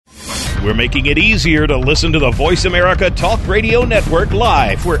We're making it easier to listen to the Voice America Talk Radio Network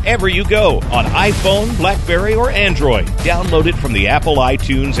live wherever you go on iPhone, BlackBerry, or Android. Download it from the Apple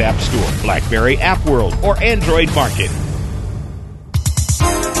iTunes App Store, BlackBerry App World, or Android Market.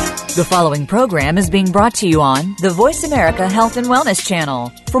 The following program is being brought to you on the Voice America Health and Wellness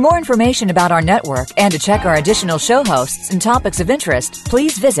Channel. For more information about our network and to check our additional show hosts and topics of interest,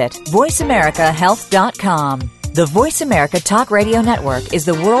 please visit voiceamericahealth.com. The Voice America Talk Radio Network is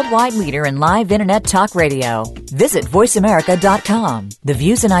the worldwide leader in live Internet talk radio. Visit voiceamerica.com. The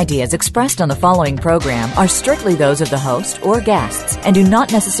views and ideas expressed on the following program are strictly those of the host or guests and do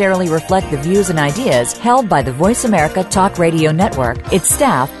not necessarily reflect the views and ideas held by the Voice America Talk Radio Network, its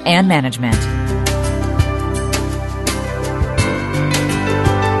staff, and management.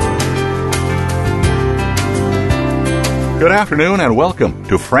 Good afternoon and welcome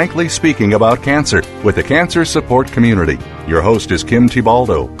to Frankly Speaking About Cancer with the Cancer Support Community. Your host is Kim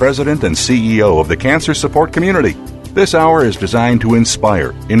Thibaldo, President and CEO of the Cancer Support Community. This hour is designed to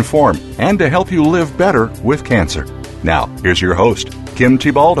inspire, inform, and to help you live better with cancer. Now, here's your host, Kim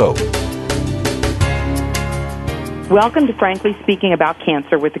Thibaldo. Welcome to Frankly Speaking About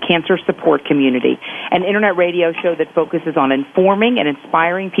Cancer with the Cancer Support Community, an internet radio show that focuses on informing and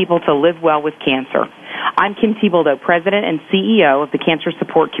inspiring people to live well with cancer. I'm Kim Thibaldo, President and CEO of the Cancer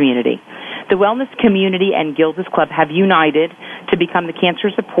Support Community. The Wellness Community and Gilda's Club have united to become the Cancer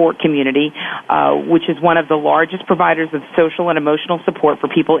Support Community, which is one of the largest providers of social and emotional support for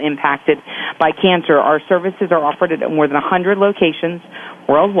people impacted by cancer. Our services are offered at more than 100 locations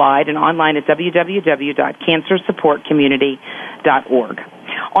worldwide and online at www.cancersupportcommunity.org.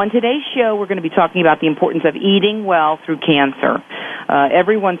 On today's show, we're going to be talking about the importance of eating well through cancer.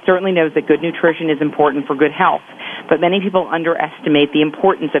 Everyone certainly knows that good nutrition is important for good health, but many people underestimate the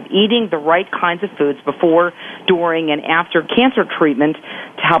importance of eating the right kinds of foods before, during, and after cancer treatment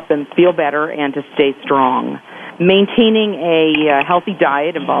to help them feel better and to stay strong. Maintaining a healthy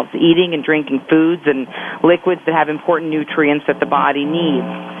diet involves eating and drinking foods and liquids that have important nutrients that the body needs.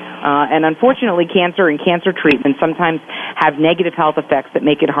 And unfortunately, cancer and cancer treatment sometimes have negative health effects that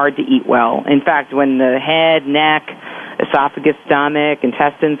make it hard to eat well. In fact, when the head, neck, esophagus, stomach,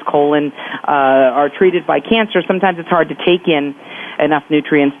 intestines, colon are treated by cancer, sometimes it's hard to take in enough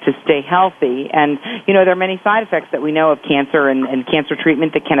nutrients to stay healthy. And, you know, there are many side effects that we know of cancer and cancer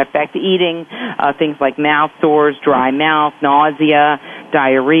treatment that can affect eating, things like mouth sores, dry mouth, nausea,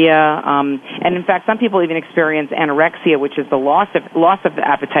 diarrhea. And, in fact, some people even experience anorexia, which is the loss of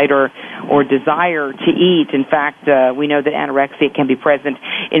appetite or desire to eat. In fact, we know that anorexia can be present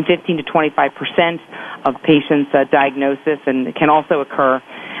in 15 to 25% of patients' diagnosis and can also occur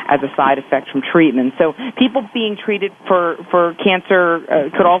as a side effect from treatment. So people being treated for cancer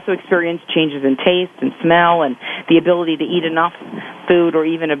could also experience changes in taste and smell and the ability to eat enough food or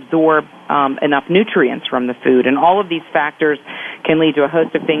even absorb enough nutrients from the food. And all of these factors can lead to a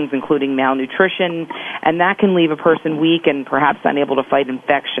host of things, including malnutrition, and that can leave a person weak and perhaps unable to fight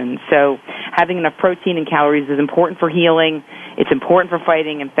infection. So having enough protein and calories is important for healing. It's important for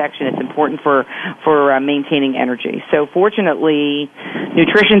fighting infection. It's important for maintaining energy. So fortunately,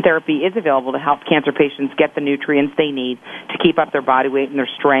 nutrition therapy is available to help cancer patients get the nutrients they need to keep up their body weight and their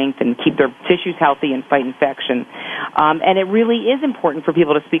strength and keep their tissues healthy and fight infection. And it really is important for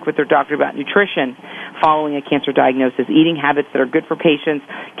people to speak with their doctor about nutrition following a cancer diagnosis. Eating habits that are good for patients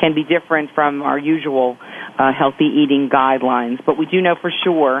can be different from our usual healthy eating guidelines. But we do know for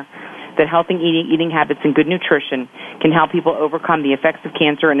sure that healthy eating habits and good nutrition can help people overcome the effects of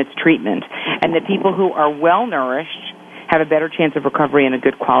cancer and its treatment, and that people who are well-nourished have a better chance of recovery and a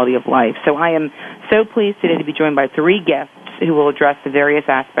good quality of life. So I am so pleased today to be joined by three guests who will address the various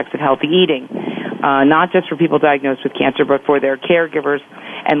aspects of healthy eating, not just for people diagnosed with cancer, but for their caregivers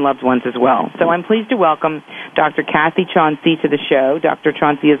and loved ones as well. So I'm pleased to welcome Dr. Kathy Chauncey to the show. Dr.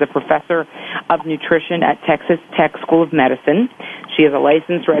 Chauncey is a professor of nutrition at Texas Tech School of Medicine. She is a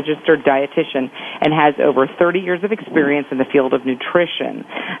licensed registered dietitian and has over 30 years of experience in the field of nutrition.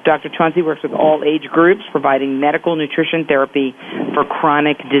 Dr. Chauncey works with all age groups, providing medical nutrition therapy for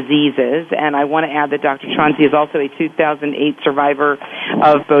chronic diseases. And I want to add that Dr. Chauncey is also a 2008 survivor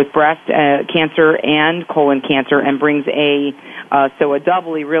of both breast cancer and colon cancer and brings a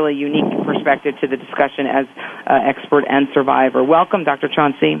doubly really unique perspective to the discussion as expert and survivor. Welcome, Dr.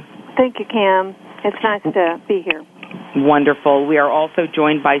 Chauncey. Thank you, Cam. It's nice to be here. Wonderful. We are also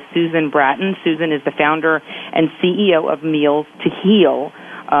joined by Susan Bratton. Susan is the founder and CEO of Meals to Heal,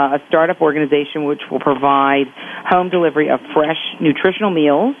 a startup organization which will provide home delivery of fresh nutritional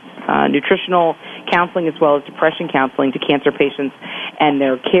meals nutritional counseling as well as depression counseling to cancer patients and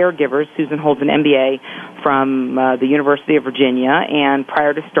their caregivers. Susan holds an MBA from the University of Virginia, and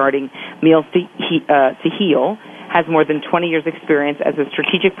prior to starting Meals to Heal, has more than 20 years' experience as a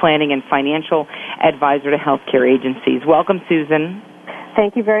strategic planning and financial advisor to healthcare agencies. Welcome, Susan.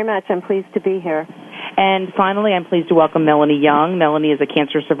 Thank you very much. I'm pleased to be here. And finally, I'm pleased to welcome Melanie Young. Melanie is a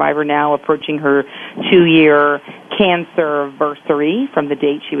cancer survivor now, approaching her 2-year cancer-versary from the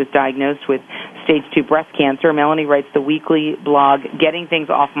date she was diagnosed with stage 2 breast cancer. Melanie writes the weekly blog,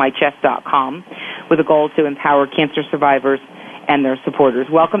 GettingThingsOffMyChest.com, with a goal to empower cancer survivors and their supporters.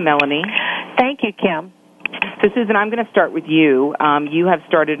 Welcome, Melanie. Thank you, Kim. So, Susan, I'm going to start with you. You have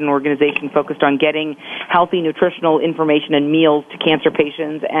started an organization focused on getting healthy nutritional information and meals to cancer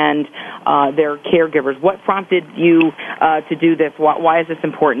patients and their caregivers. What prompted you to do this? Why is this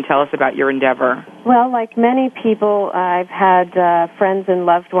important? Tell us about your endeavor. Well, like many people, I've had friends and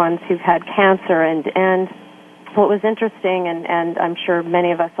loved ones who've had cancer, and what was interesting, and I'm sure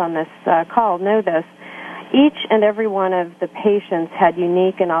many of us on this call know this, each and every one of the patients had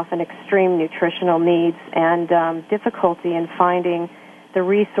unique and often extreme nutritional needs and difficulty in finding the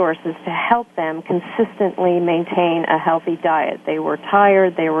resources to help them consistently maintain a healthy diet. They were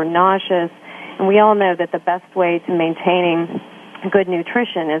tired, they were nauseous, and we all know that the best way to maintaining good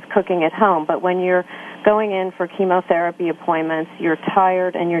nutrition is cooking at home. But when you're going in for chemotherapy appointments, you're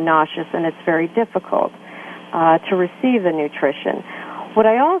tired and you're nauseous, and it's very difficult to receive the nutrition. What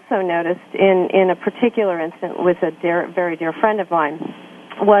I also noticed in a particular instance with a very dear friend of mine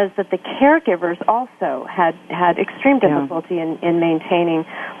was that the caregivers also had extreme difficulty in maintaining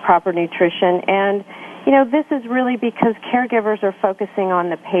proper nutrition. And, you know, this is really because caregivers are focusing on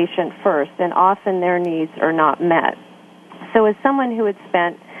the patient first, and often their needs are not met. So as someone who had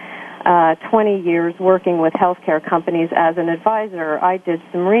spent 20 years working with healthcare companies as an advisor, I did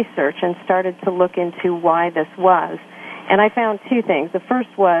some research and started to look into why this was. And I found two things. The first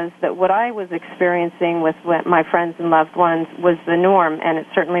was that what I was experiencing with my friends and loved ones was the norm, and it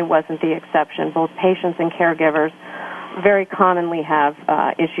certainly wasn't the exception. Both patients and caregivers very commonly have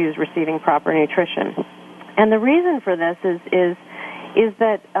issues receiving proper nutrition. And the reason for this is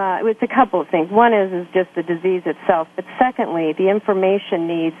that it's a couple of things. One is just the disease itself, but secondly, the information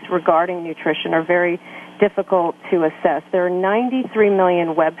needs regarding nutrition are very difficult to assess. There are 93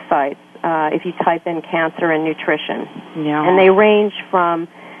 million websites if you type in cancer and nutrition. Yeah. And they range from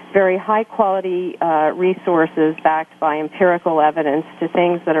very high-quality resources backed by empirical evidence to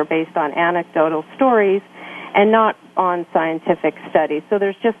things that are based on anecdotal stories and not on scientific studies. So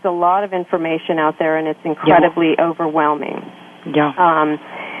there's just a lot of information out there, and it's incredibly overwhelming. Yeah.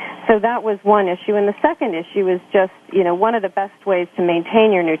 So that was one issue. And the second issue is just, you know, one of the best ways to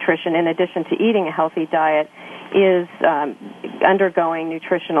maintain your nutrition in addition to eating a healthy diet is undergoing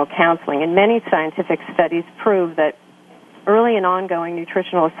nutritional counseling. And many scientific studies prove that early and ongoing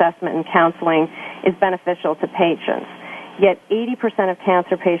nutritional assessment and counseling is beneficial to patients. Yet 80% of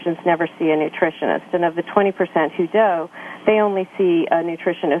cancer patients never see a nutritionist, and of the 20% who do, they only see a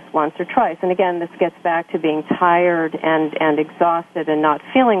nutritionist once or twice. And again, this gets back to being tired and exhausted and not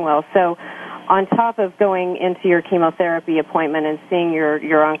feeling well. So on top of going into your chemotherapy appointment and seeing your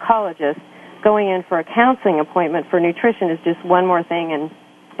oncologist, going in for a counseling appointment for nutrition is just one more thing, and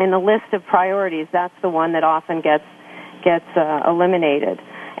in the list of priorities, that's the one that often gets eliminated.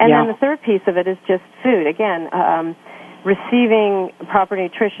 And then the third piece of it is just food. Again, receiving proper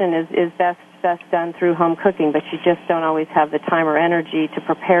nutrition is best done through home cooking, but you just don't always have the time or energy to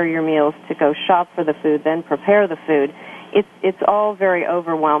prepare your meals, to go shop for the food, then prepare the food. It's all very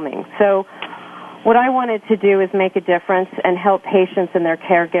overwhelming. So what I wanted to do is make a difference and help patients and their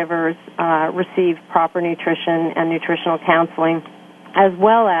caregivers receive proper nutrition and nutritional counseling, as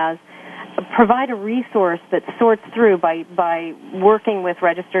well as provide a resource that sorts through by working with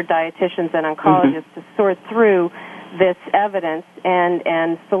registered dietitians and oncologists to sort through this evidence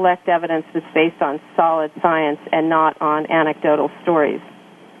and select evidence that's based on solid science and not on anecdotal stories.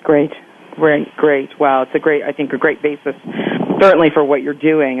 Great. Wow, it's a great basis, certainly for what you're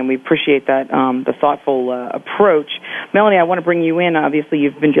doing, and we appreciate that, the thoughtful approach. Melanie, I want to bring you in. Obviously,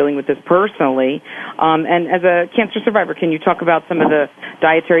 you've been dealing with this personally, and as a cancer survivor, can you talk about some of the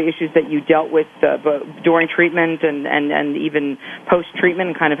dietary issues that you dealt with during treatment and even post-treatment,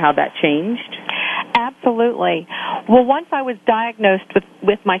 and kind of how that changed? Absolutely. Well, once I was diagnosed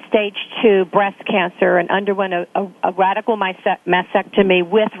with my stage 2 breast cancer and underwent a radical mastectomy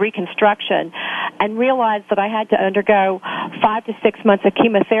with reconstruction and realized that I had to undergo 5 to 6 months of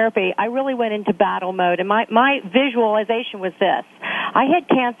chemotherapy, I really went into battle mode. And my visualization was this. I had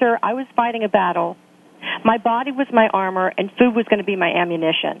cancer. I was fighting a battle. My body was my armor, and food was going to be my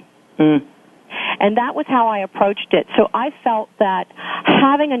ammunition. Mm. And that was how I approached it. So I felt that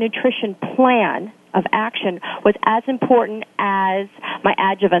having a nutrition plan of action was as important as my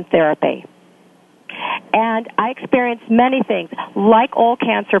adjuvant therapy. And I experienced many things. Like all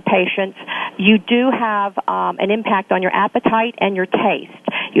cancer patients, you do have an impact on your appetite and your taste.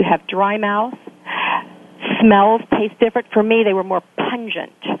 You have dry mouth. Smells taste different. For me, they were more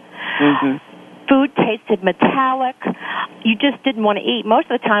pungent. Mm-hmm. Food tasted metallic. You just didn't want to eat. Most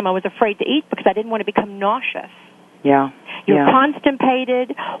of the time I was afraid to eat because I didn't want to become nauseous. Yeah. You're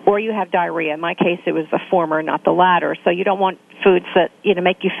constipated or you have diarrhea. In my case, it was the former, not the latter. So you don't want foods that,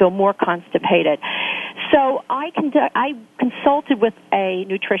 make you feel more constipated. So I consulted with a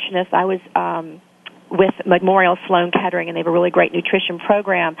nutritionist. I was with Memorial Sloan Kettering, and they have a really great nutrition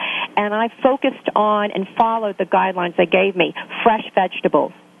program. And I focused on and followed the guidelines they gave me. Fresh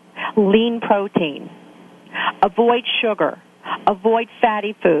vegetables, lean protein, avoid sugar, avoid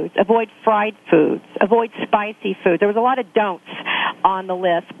fatty foods, avoid fried foods, avoid spicy foods. There was a lot of don'ts on the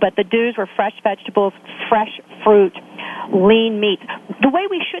list, but the do's were fresh vegetables, fresh fruit, lean meat, the way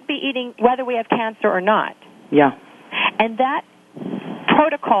we should be eating whether we have cancer or not. Yeah. And that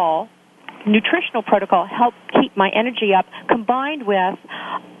protocol, nutritional protocol, helped keep my energy up, combined with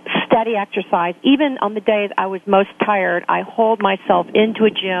steady exercise. Even on the days I was most tired, I hauled myself into a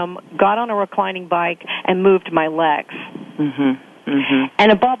gym, got on a reclining bike, and moved my legs. Mm-hmm. Mm-hmm.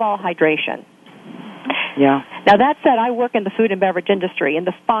 And above all, hydration. Yeah. Now, that said, I work in the food and beverage industry, in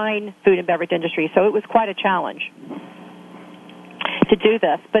the fine food and beverage industry, so it was quite a challenge to do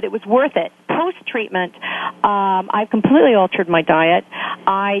this, but it was worth it. Post-treatment, I've completely altered my diet.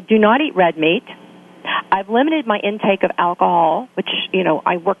 I do not eat red meat. I've limited my intake of alcohol, which,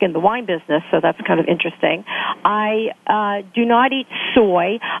 I work in the wine business, so that's kind of interesting. I do not eat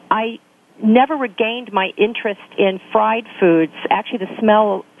soy. I never regained my interest in fried foods. Actually, the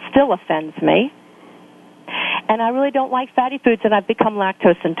smell still offends me. And I really don't like fatty foods, and I've become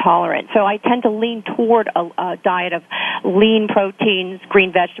lactose intolerant. So I tend to lean toward a diet of lean proteins,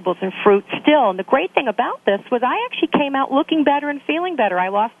 green vegetables, and fruit still. And the great thing about this was I actually came out looking better and feeling better. I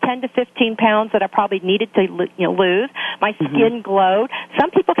lost 10 to 15 pounds that I probably needed to lose. My skin glowed.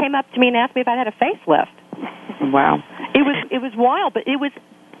 Some people came up to me and asked me if I had a facelift. Wow. It was wild, but it was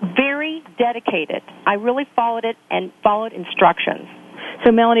very dedicated. I really followed it and followed instructions.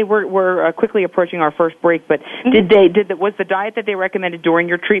 So, Melanie, we're quickly approaching our first break, but was the diet that they recommended during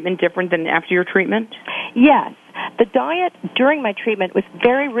your treatment different than after your treatment? Yes. The diet during my treatment was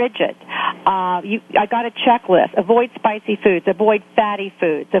very rigid. I got a checklist. Avoid spicy foods, avoid fatty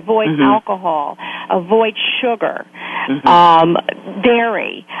foods, avoid alcohol, avoid sugar,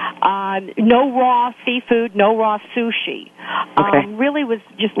 dairy, no raw seafood, no raw sushi. Okay. Really was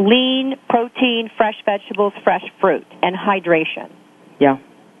just lean, protein, fresh vegetables, fresh fruit, and hydration. Yeah.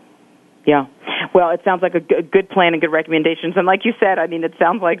 Yeah. Well, it sounds like a good plan and good recommendations. And like you said, it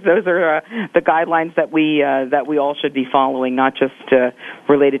sounds like those are the guidelines that we all should be following, not just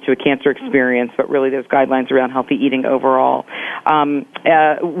related to a cancer experience, but really those guidelines around healthy eating overall.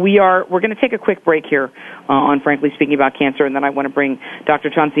 We're going to take a quick break here on Frankly Speaking About Cancer, and then I want to bring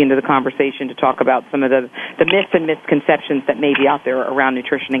Dr. Chauncey into the conversation to talk about some of the myths and misconceptions that may be out there around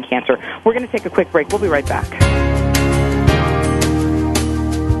nutrition and cancer. We're going to take a quick break. We'll be right back.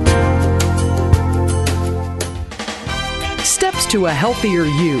 Steps to a healthier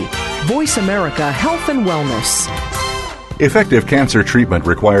you. Voice America Health and Wellness. Effective cancer treatment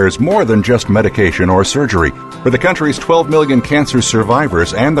requires more than just medication or surgery. For the country's 12 million cancer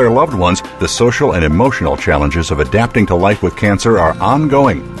survivors and their loved ones, the social and emotional challenges of adapting to life with cancer are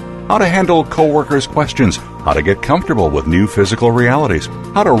ongoing. How to handle coworkers' questions, how to get comfortable with new physical realities,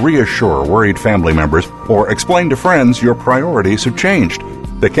 how to reassure worried family members, or explain to friends your priorities have changed.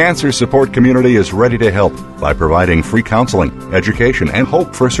 The Cancer Support Community is ready to help by providing free counseling, education, and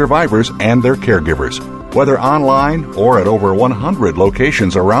hope for survivors and their caregivers. Whether online or at over 100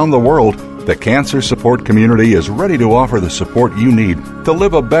 locations around the world, the Cancer Support Community is ready to offer the support you need to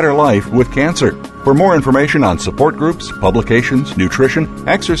live a better life with cancer. For more information on support groups, publications, nutrition,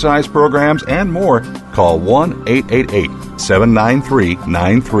 exercise programs, and more, call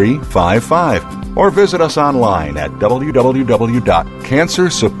 1-888-793-9355 or visit us online at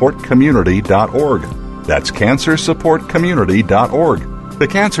www.cancersupportcommunity.org. That's cancersupportcommunity.org. The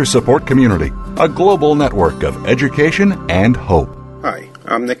Cancer Support Community, a global network of education and hope. Hi,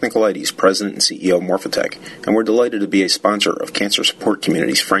 I'm Nick Nicolaides, President and CEO of Morphotek, and we're delighted to be a sponsor of Cancer Support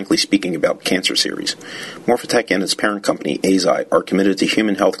Community's Frankly Speaking About Cancer series. Morphotek and its parent company, Eisai, are committed to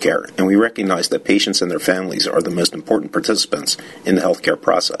human health care, and we recognize that patients and their families are the most important participants in the healthcare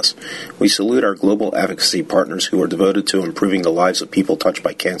process. We salute our global advocacy partners who are devoted to improving the lives of people touched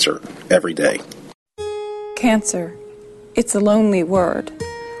by cancer every day. Cancer. It's a lonely word.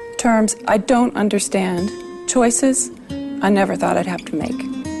 Terms I don't understand. Choices I never thought I'd have to make.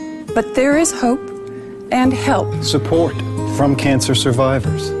 But there is hope and help. Support from cancer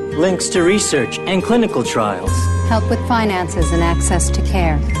survivors. Links to research and clinical trials. Help with finances and access to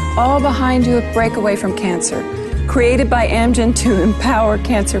care. All behind you at Breakaway from Cancer, created by Amgen to empower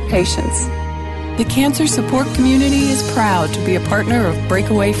cancer patients. The Cancer Support Community is proud to be a partner of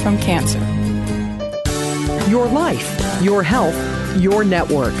Breakaway from Cancer. Your life, your health, your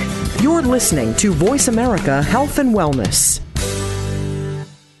network. You're listening to Voice America Health and Wellness.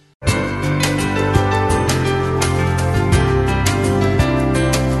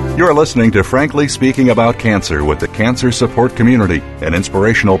 You're listening to Frankly Speaking About Cancer with the Cancer Support Community, an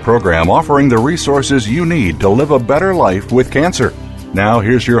inspirational program offering the resources you need to live a better life with cancer. Now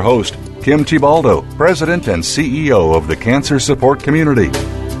here's your host, Kim Thiboldeaux, President and CEO of the Cancer Support Community.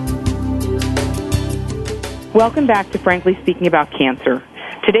 Welcome back to Frankly Speaking About Cancer.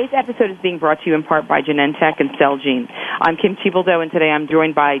 Today's episode is being brought to you in part by Genentech and Celgene. I'm Kim Thiboldeaux, and today I'm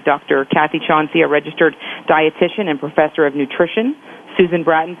joined by Dr. Kathy Chauncey, a registered dietitian and professor of nutrition, Susan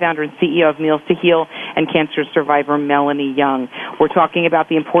Bratton, founder and CEO of Meals to Heal, and cancer survivor Melanie Young. We're talking about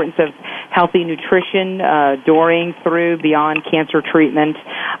the importance of healthy nutrition during, through, beyond cancer treatment.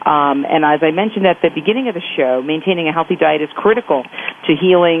 And as I mentioned at the beginning of the show, maintaining a healthy diet is critical to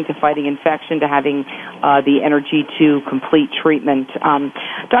healing, to fighting infection, to having the energy to complete treatment.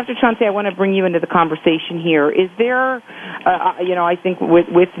 Dr. Chauncey, I want to bring you into the conversation here. Is there, I think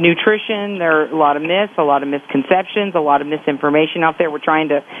with nutrition, there are a lot of myths, a lot of misconceptions, a lot of misinformation out there. We're trying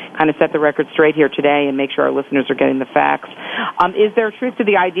to kind of set the record straight here today and make sure our listeners are getting the facts. Is there truth to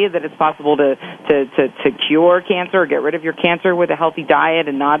the idea that it's possible to cure cancer or get rid of your cancer with a healthy diet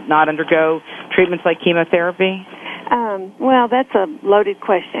and not undergo treatments like chemotherapy? Well, that's a loaded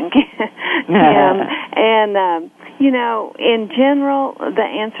question, Kim. And, in general, the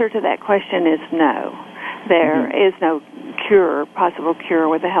answer to that question is no. There is no possible cure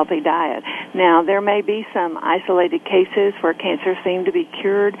with a healthy diet. Now, there may be some isolated cases where cancer seem to be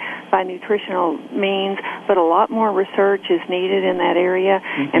cured by nutritional means, but a lot more research is needed in that area,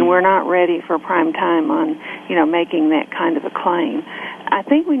 and we're not ready for prime time on, making that kind of a claim. I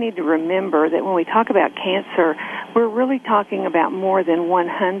think we need to remember that when we talk about cancer, we're really talking about more than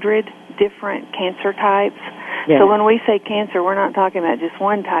 100 different cancer types. Yes. So when we say cancer, we're not talking about just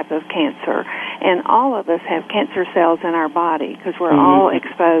one type of cancer. And all of us have cancer cells in our body because we're all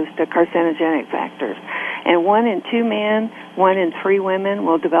exposed to carcinogenic factors. And 1 in 2 men, 1 in 3 women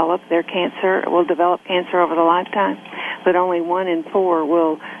will develop cancer over the lifetime, but only 1 in 4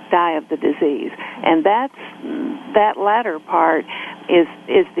 will die of the disease. And that latter part is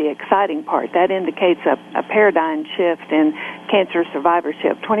the exciting part. That indicates a paradigm shift in cancer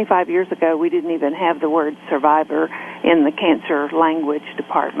survivorship. 25 years ago, we didn't even have the word survivor in the cancer language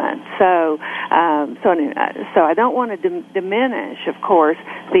department. So I don't want to diminish, of course,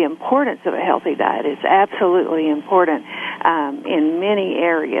 the importance of a healthy diet. It's absolutely important in many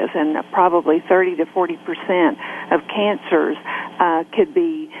areas, and probably 30 to 40% of cancers could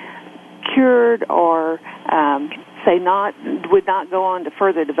be cured or would not go on to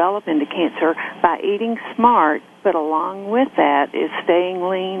further develop into cancer by eating smart, but along with that is staying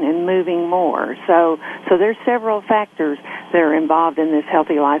lean and moving more. So there's several factors that are involved in this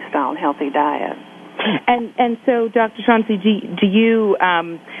healthy lifestyle and healthy diet. And so, Dr. Chauncey, do you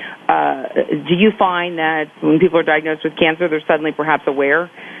find that when people are diagnosed with cancer, they're suddenly perhaps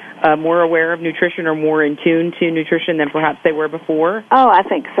more aware of nutrition or more in tune to nutrition than perhaps they were before? Oh, I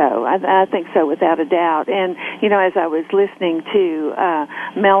think so. I think so, without a doubt. And, as I was listening to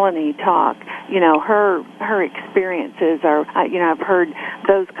Melanie talk, her experiences are, I've heard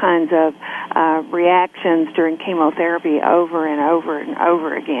those kinds of reactions during chemotherapy over and over and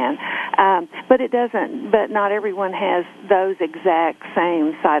over again. But not everyone has those exact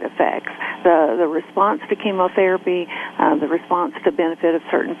same side effects. The response to chemotherapy, the response to benefit of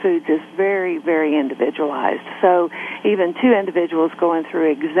certain foods is very, very individualized. So even 2 individuals going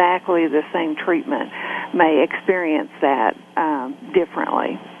through exactly the same treatment may experience that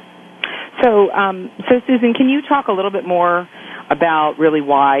differently. So Susan, can you talk a little bit more about really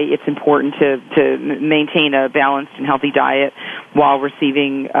why it's important to maintain a balanced and healthy diet while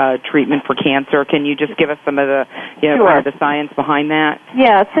receiving treatment for cancer. Can you just give us some of the, Sure. kind of the science behind that?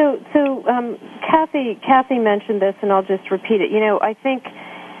 Yeah. So Kathy mentioned this, and I'll just repeat it. I think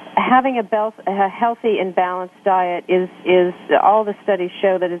having a healthy and balanced diet is all the studies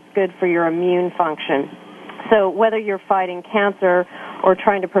show that it's good for your immune function. So whether you're fighting cancer or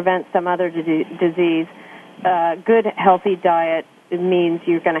trying to prevent some other disease, good healthy diet means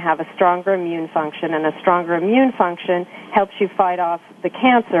you're going to have a stronger immune function, and a stronger immune function helps you fight off the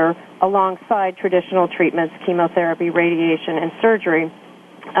cancer alongside traditional treatments, chemotherapy, radiation, and surgery,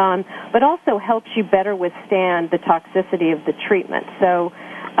 but also helps you better withstand the toxicity of the treatment. So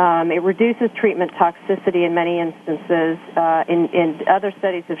it reduces treatment toxicity in many instances. In other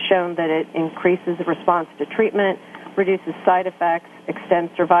studies have shown that it increases the response to treatment, reduces side effects,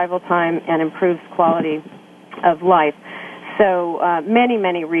 extends survival time, and improves quality of life. So many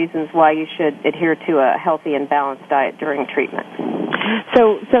reasons why you should adhere to a healthy and balanced diet during treatment.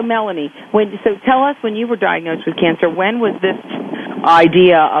 So Melanie, tell us, when you were diagnosed with cancer, when was this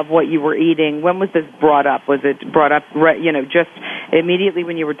idea of what you were eating, when was this brought up? Was it brought up, just immediately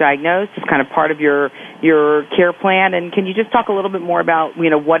when you were diagnosed, as kind of part of your care plan? And can you just talk a little bit more about,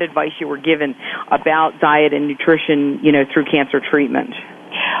 what advice you were given about diet and nutrition, through cancer treatment?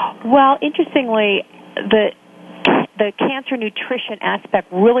 Well, interestingly, the cancer nutrition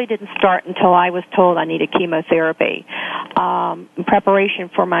aspect really didn't start until I was told I needed chemotherapy. In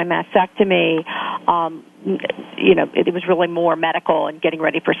preparation for my mastectomy, it was really more medical and getting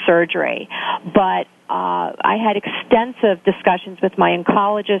ready for surgery. But I had extensive discussions with my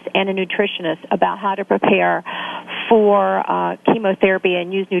oncologist and a nutritionist about how to prepare for chemotherapy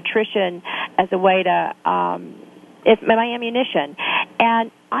and use nutrition as a way to it's my ammunition.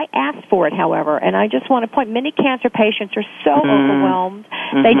 And I asked for it, however, and I just want to point, many cancer patients are so overwhelmed,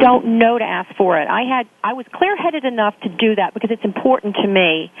 they don't know to ask for it. I was clear-headed enough to do that because it's important to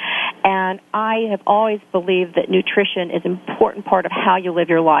me, and I have always believed that nutrition is an important part of how you live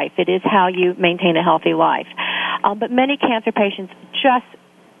your life. It is how you maintain a healthy life. But many cancer patients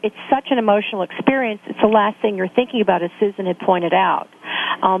it's such an emotional experience, it's the last thing you're thinking about, as Susan had pointed out.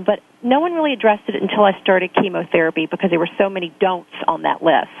 But no one really addressed it until I started chemotherapy because there were so many don'ts on that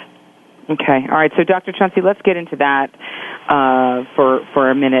list. Okay. All right. So, Dr. Chauncey, let's get into that for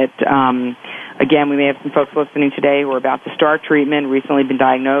a minute. Again, we may have some folks listening today who are about to start treatment, recently been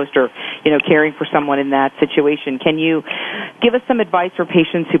diagnosed, or, caring for someone in that situation. Can you give us some advice for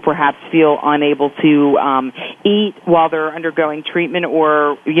patients who perhaps feel unable to eat while they're undergoing treatment,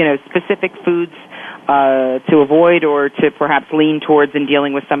 or, specific foods to avoid or to perhaps lean towards in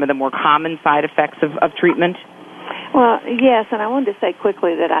dealing with some of the more common side effects of treatment? Well, yes, and I wanted to say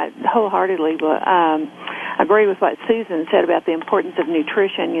quickly that I wholeheartedly agree with what Susan said about the importance of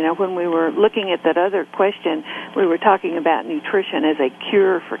nutrition. When we were looking at that other question, we were talking about nutrition as a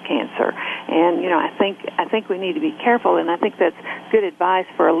cure for cancer. And, I think we need to be careful, and I think that's good advice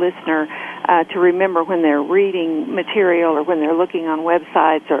for a listener to remember when they're reading material or when they're looking on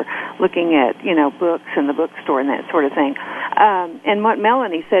websites or looking at, books in the bookstore and that sort of thing. And what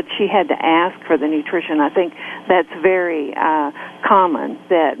Melanie said, she had to ask for the nutrition. I think that's very common,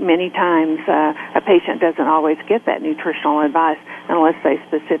 that many times a patient doesn't always get that nutritional advice unless they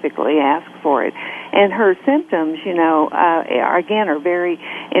specifically ask for it. And her symptoms, are very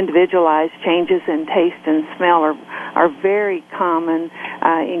individualized. Changes in taste and smell are very common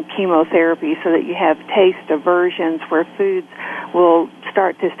in chemotherapy, so that you have taste aversions where foods will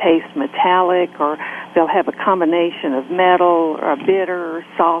start to taste metallic, or they'll have a combination of metal or bitter,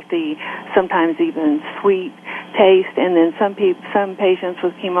 salty, sometimes even sweet taste. And then some patients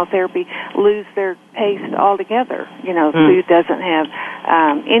with chemotherapy lose their taste altogether. Food doesn't have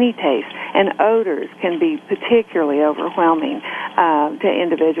any taste. And odors can be particularly overwhelming to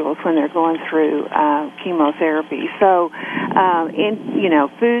individuals when they're going through chemotherapy. So,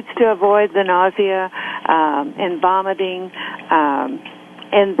 foods to avoid the nausea and vomiting.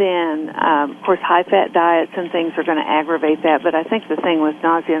 And then, of course, high-fat diets and things are going to aggravate that. But I think the thing with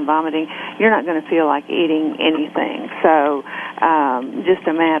nausea and vomiting, you're not going to feel like eating anything. So just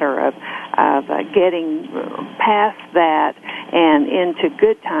a matter of getting past that and into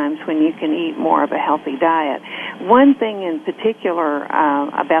good times when you can eat more of a healthy diet. One thing in particular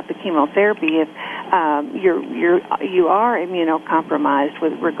about the chemotherapy, if you are immunocompromised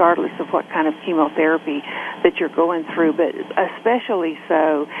regardless of what kind of chemotherapy that you're going through, but especially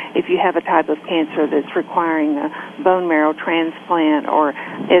so if you have a type of cancer that's requiring a bone marrow transplant or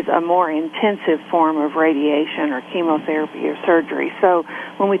is a more intensive form of radiation or chemotherapy or surgery. So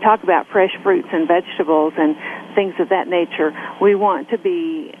when we talk about fresh fruits and vegetables and things of that nature, we want to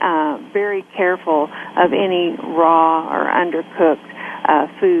be very careful of any raw or undercooked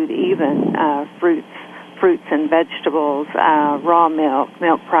food, even fruits and vegetables, raw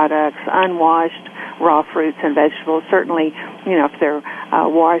milk products, unwashed raw fruits and vegetables. Certainly, if they're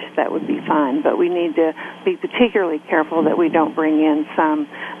washed, that would be fine. But we need to be particularly careful that we don't bring in some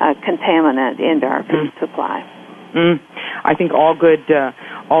contaminant into our food supply. I think all good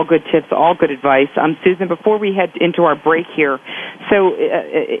tips, all good advice. Susan, before we head into our break here, so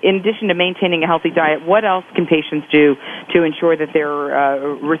in addition to maintaining a healthy diet, what else can patients do to ensure that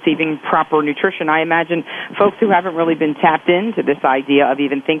they're receiving proper nutrition? I imagine folks who haven't really been tapped into this idea of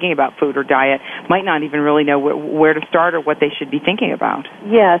even thinking about food or diet might not even really know where to start or what they should be thinking about.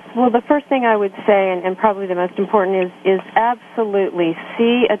 Yes. Well, the first thing I would say, and probably the most important, is absolutely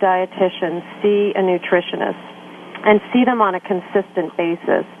see a dietitian, see a nutritionist, and see them on a consistent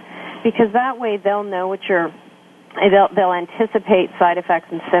basis, because that way they'll know what they'll anticipate side effects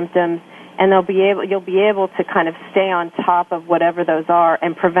and symptoms, and you'll be able to kind of stay on top of whatever those are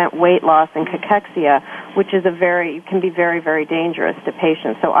and prevent weight loss and cachexia, which is can be very, very dangerous to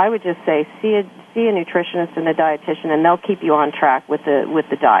patients. So I would just say see a nutritionist and a dietitian, and they'll keep you on track with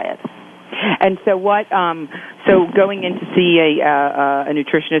the diet. And so so going in to see a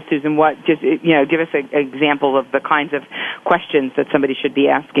nutritionist, Susan, give us an example of the kinds of questions that somebody should be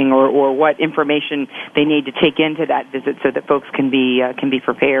asking, or what information they need to take into that visit so that folks can be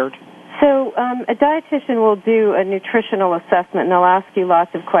prepared. So a dietitian will do a nutritional assessment, and they'll ask you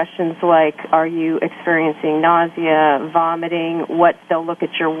lots of questions like, are you experiencing nausea, vomiting? They'll look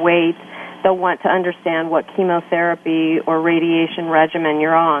at your weight. They'll want to understand what chemotherapy or radiation regimen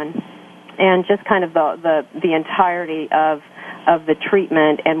you're on, and just kind of the entirety of the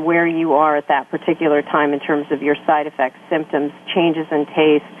treatment and where you are at that particular time in terms of your side effects, symptoms, changes in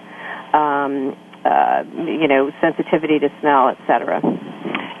taste, sensitivity to smell, etc.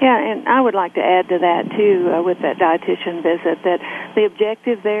 Yeah, and I would like to add to that, too, with that dietitian visit, that the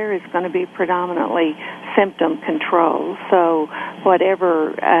objective there is going to be predominantly symptom control. So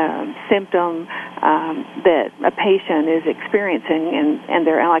whatever symptom that a patient is experiencing, and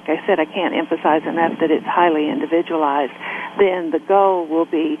they're, like I said, I can't emphasize enough that it's highly individualized, then the goal will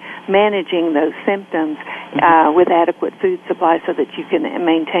be managing those symptoms with adequate food supply so that you can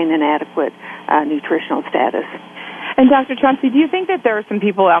maintain an adequate nutritional status. And Dr. Chauncey, do you think that there are some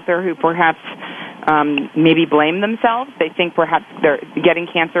people out there who perhaps maybe blame themselves? They think perhaps they're getting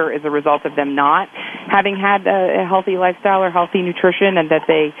cancer as a result of them not having had a healthy lifestyle or healthy nutrition, and that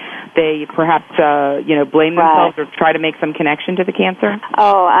they perhaps blame themselves or try to make some connection to the cancer?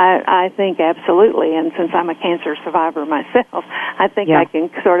 Oh, I think absolutely. And since I'm a cancer survivor myself, I think I can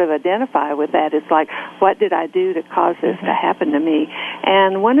sort of identify with that. It's like, what did I do to cause this to happen to me?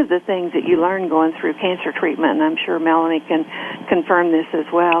 And one of the things that you learn going through cancer treatment, and I'm sure Melanie can confirm this as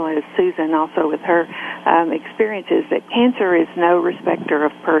well as Susan also with her experiences, that cancer is no respecter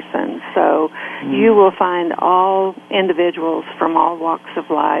of persons. So you will find all individuals from all walks of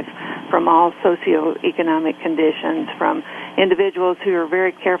life, from all socioeconomic conditions, from individuals who are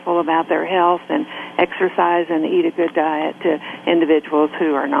very careful about their health and exercise and eat a good diet to individuals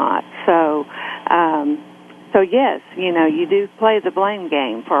who are not. So yes, you do play the blame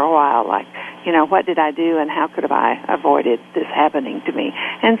game for a while, like, what did I do and how could have I avoided this happening to me?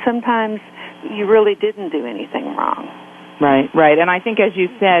 And sometimes you really didn't do anything wrong. Right. And I think, as you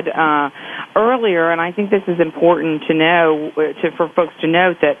said earlier, and I think this is important to know, for folks to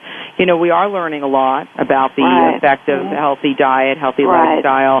note that, we are learning a lot about the effect of healthy diet, healthy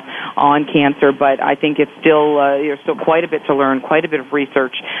lifestyle on cancer, but I think it's still, there's still quite a bit to learn, quite a bit of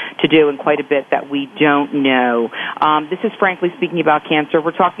research to do, and quite a bit that we don't know. This is Frankly Speaking About Cancer.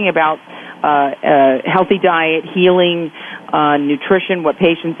 We're talking about healthy diet, healing, nutrition, what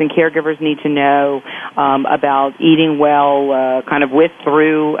patients and caregivers need to know about eating well, kind of with,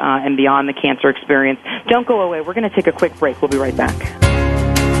 through, and beyond the cancer experience. Don't go away. We're going to take a quick break. We'll be right back.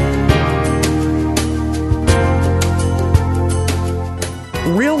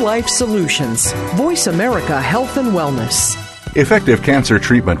 Real Life Solutions. Voice America Health and Wellness. Effective cancer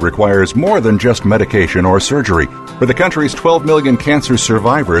treatment requires more than just medication or surgery. For the country's 12 million cancer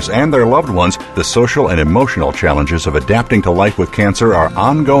survivors and their loved ones, the social and emotional challenges of adapting to life with cancer are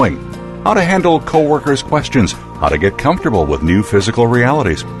ongoing. How to handle coworkers' questions, how to get comfortable with new physical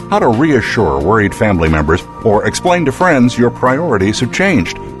realities, how to reassure worried family members, or explain to friends your priorities have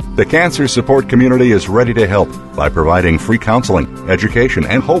changed. The Cancer Support Community is ready to help by providing free counseling, education,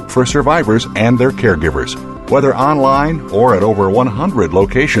 and hope for survivors and their caregivers. Whether online or at over 100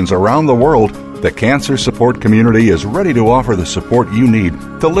 locations around the world, the Cancer Support Community is ready to offer the support you need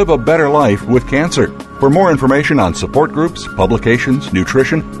to live a better life with cancer. For more information on support groups, publications,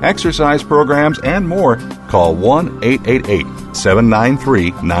 nutrition, exercise programs, and more, call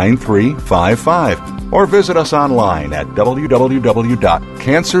 1-888-793-9355 or visit us online at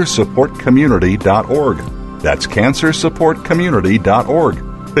www.cancersupportcommunity.org. That's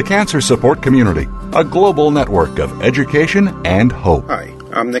cancersupportcommunity.org. The Cancer Support Community, a global network of education and hope. Hi,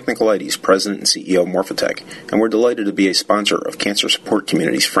 I'm Nick Nicolaides, President and CEO of Morphotek, and we're delighted to be a sponsor of Cancer Support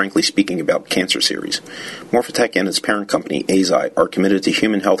Community's Frankly Speaking About Cancer series. Morphotek and its parent company, Eisai, are committed to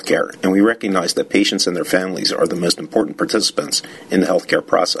human health care, and we recognize that patients and their families are the most important participants in the healthcare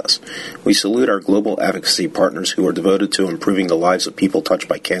process. We salute our global advocacy partners who are devoted to improving the lives of people touched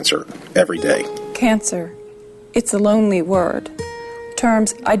by cancer every day. Cancer. It's a lonely word.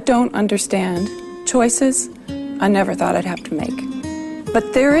 Terms I don't understand. Choices I never thought I'd have to make.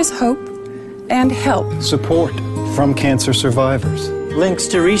 But there is hope and help. Support from cancer survivors. Links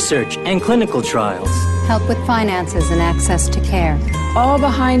to research and clinical trials. Help with finances and access to care. All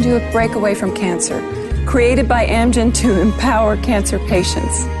behind you at Breakaway from Cancer, created by Amgen to empower cancer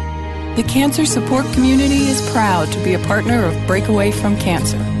patients. The Cancer Support Community is proud to be a partner of Breakaway from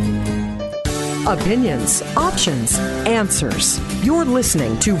Cancer. Opinions, options, answers. You're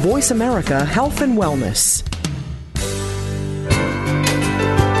listening to Voice America Health and Wellness.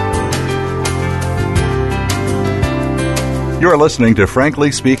 You're listening to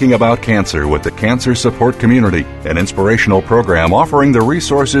Frankly Speaking About Cancer with the Cancer Support Community, an inspirational program offering the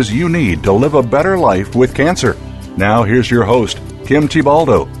resources you need to live a better life with cancer. Now here's your host, Kim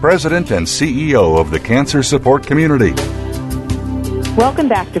Tibaldo, President and CEO of the Cancer Support Community. Welcome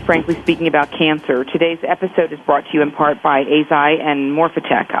back to Frankly Speaking About Cancer. Today's episode is brought to you in part by Eisai and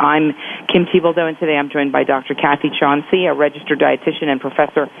Morphotek. I'm Kim Tibaldo, and today I'm joined by Dr. Kathy Chauncey, a registered dietitian and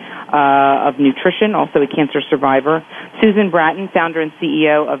professor of nutrition, also a cancer survivor, Susan Bratton, founder and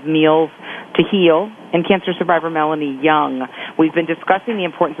CEO of Meals to Heal, and cancer survivor Melanie Young. We've been discussing the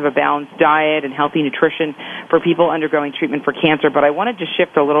importance of a balanced diet and healthy nutrition for people undergoing treatment for cancer, but I wanted to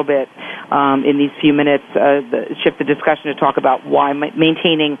shift a little bit in these few minutes, shift the discussion to talk about why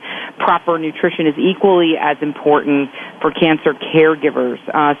maintaining proper nutrition is equally as important for cancer caregivers.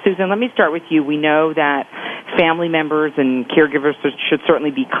 Susan, let me start with you. We know that family members and caregivers should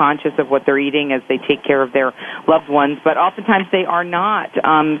certainly be conscious of what they're eating as they take care of their loved ones, but oftentimes they are not.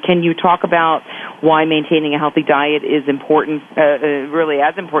 Can you talk about why maintaining a healthy diet is important, really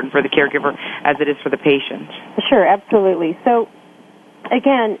as important for the caregiver as it is for the patient? Sure, absolutely. So,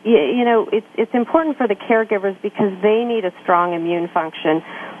 again, it's important for the caregivers because they need a strong immune function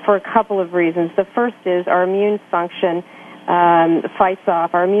for a couple of reasons. The first is our immune function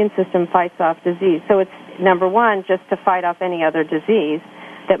our immune system fights off disease. So it's, number one, just to fight off any other disease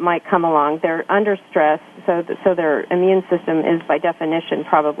that might come along. They're under stress, so their immune system is by definition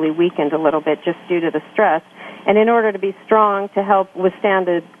probably weakened a little bit just due to the stress. And in order to be strong to help withstand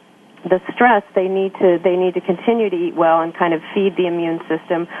the stress, they need to continue to eat well and kind of feed the immune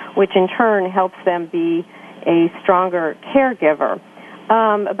system, which in turn helps them be a stronger caregiver.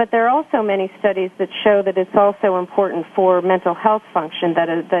 But there are also many studies that show that it's also important for mental health function,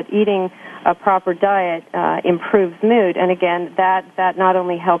 that eating a proper diet improves mood. And again, that not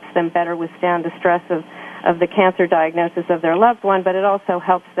only helps them better withstand the stress of the cancer diagnosis of their loved one, but it also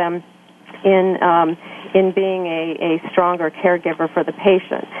helps them in being a stronger caregiver for the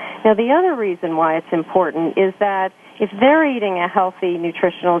patient. Now, the other reason why it's important is that if they're eating a healthy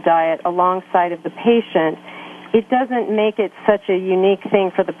nutritional diet alongside of the patient, it doesn't make it such a unique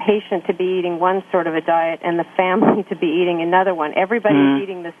thing for the patient to be eating one sort of a diet and the family to be eating another one. Everybody's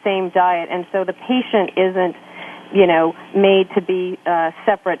eating the same diet, and so the patient isn't, made to be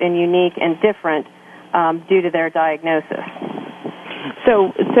separate and unique and different due to their diagnosis.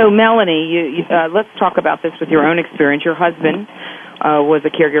 So Melanie, let's talk about this with your own experience. Your husband was a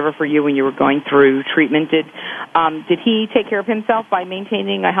caregiver for you when you were going through treatment. Did he take care of himself by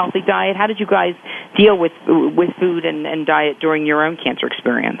maintaining a healthy diet? How did you guys deal with food and diet during your own cancer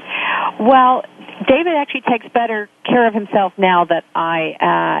experience? Well, David actually takes better care of himself now that I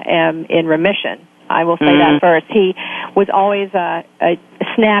am in remission. I will say that first. He was always a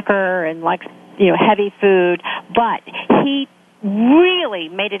snacker and likes heavy food, but he really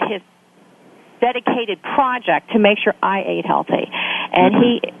made it his dedicated project to make sure I ate healthy. And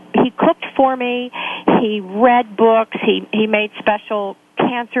he cooked for me. He read books. He made special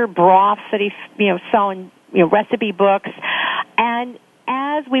cancer broths that he saw in recipe books. And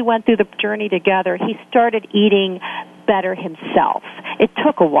as we went through the journey together, he started eating better himself. It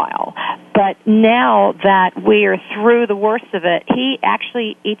took a while, but now that we are through the worst of it, he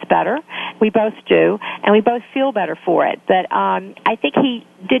actually eats better. We both do, and we both feel better for it. But I think he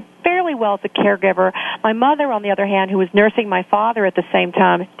did fairly well as a caregiver. My mother, on the other hand, who was nursing my father at the same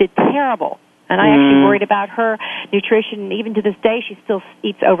time, did terrible. And I actually worried about her nutrition, and even to this day, she still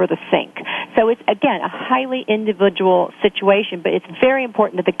eats over the sink. So it's, again, a highly individual situation, but it's very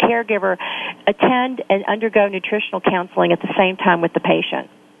important that the caregiver attend and undergo nutritional counseling at the same time with the patient.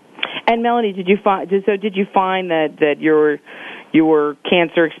 And Melanie, did you find that your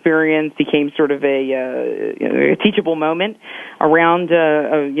cancer experience became sort of a teachable moment around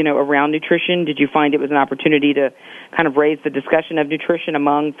nutrition? Did you find it was an opportunity to kind of raise the discussion of nutrition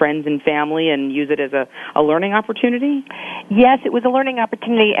among friends and family and use it as a learning opportunity? Yes, it was a learning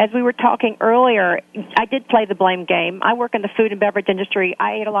opportunity. As we were talking earlier, I did play the blame game. I work in the food and beverage industry.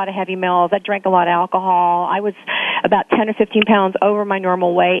 I ate a lot of heavy meals. I drank a lot of alcohol. I was about 10 or 15 pounds over my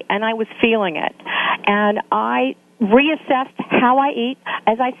normal weight, and I was feeling it. And I reassessed how I eat.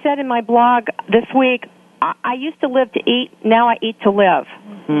 As I said in my blog this week, I used to live to eat, now I eat to live.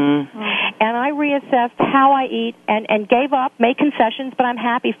 Mm-hmm. And I reassessed how I eat and gave up, made concessions, but I'm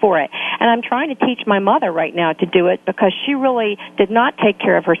happy for it. And I'm trying to teach my mother right now to do it because she really did not take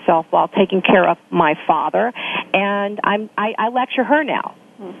care of herself while taking care of my father. And I lecture her now.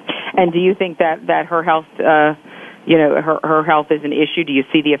 And do you think that her health her health is an issue? Do you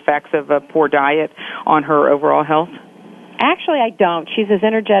see the effects of a poor diet on her overall health? Actually, I don't. She's as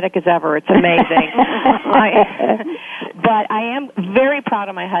energetic as ever. It's amazing. But I am very proud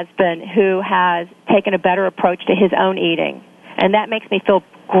of my husband, who has taken a better approach to his own eating. And that makes me feel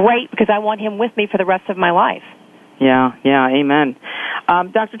great because I want him with me for the rest of my life. Yeah, amen.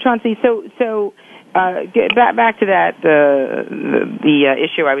 Dr. Chauncey, so back to that the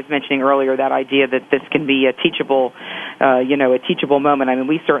issue I was mentioning earlier, that idea that this can be a teachable moment. I mean,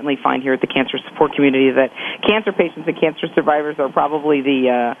 we certainly find here at the Cancer Support Community that cancer patients and cancer survivors are probably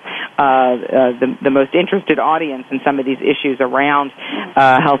the most interested audience in some of these issues around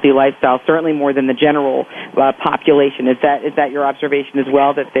healthy lifestyle. Certainly more than the general population. Is that your observation as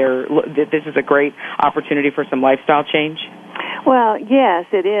well? That this is a great opportunity for some lifestyle change? Well, yes,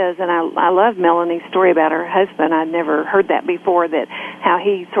 it is, and I love Melanie's story about her husband. I'd never heard that before, that how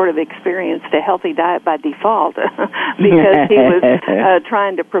he sort of experienced a healthy diet by default because he was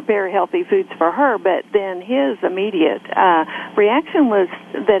trying to prepare healthy foods for her, but then his immediate reaction was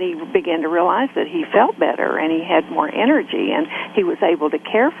that he began to realize that he felt better and he had more energy and he was able to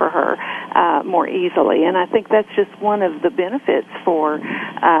care for her more easily, and I think that's just one of the benefits for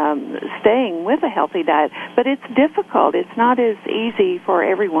staying with a healthy diet, but it's difficult. It's not as easy for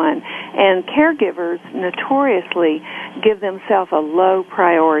everyone, and caregivers notoriously give themselves a low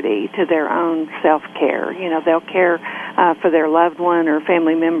priority to their own self-care. They'll care for their loved one or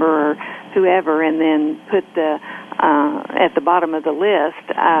family member or whoever, and then put at the bottom of the list,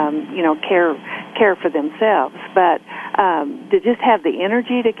 care for themselves. But to just have the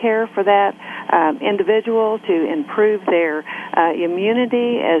energy to care for that individual, to improve their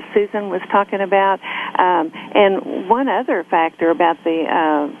immunity, as Susan was talking about. And one other factor about the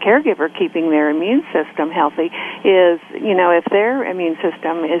caregiver keeping their immune system healthy is, if their immune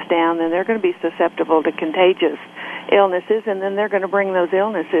system is down, then they're going to be susceptible to contagious illnesses, and then they're going to bring those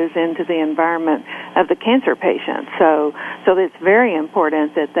illnesses into the environment of the cancer patient. So it's very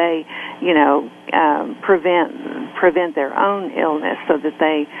important that they, prevent their own illness so that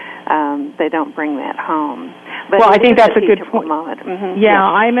they don't bring that home. But I think that's a good point. Mm-hmm. Yeah,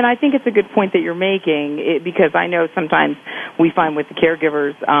 I think it's a good point that you're making, because I know sometimes we find with the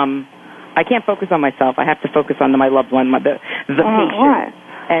caregivers, I can't focus on myself. I have to focus on my loved one, the patient. Right.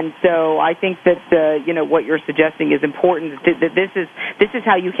 And so I think that what you're suggesting is important. That this is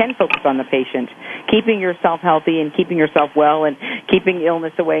how you can focus on the patient, keeping yourself healthy and keeping yourself well, and keeping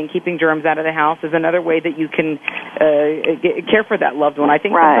illness away and keeping germs out of the house is another way that you can care for that loved one. I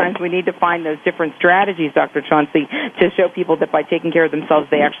think sometimes we need to find those different strategies, Dr. Chauncey, to show people that by taking care of themselves,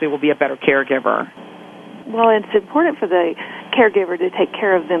 they actually will be a better caregiver. Well, it's important for the caregiver to take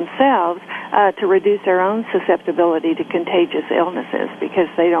care of themselves to reduce their own susceptibility to contagious illnesses, because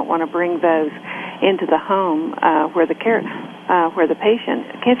they don't want to bring those into the home where the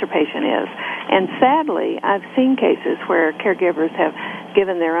cancer patient is. And sadly, I've seen cases where caregivers have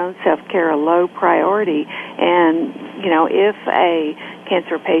given their own self-care a low priority, and if a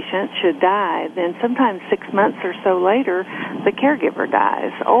cancer patient should die, then sometimes 6 months or so later, the caregiver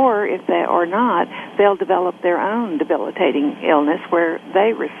dies. Or if they are not, they'll develop their own debilitating illness where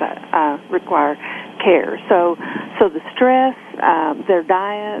they require care. So the stress, their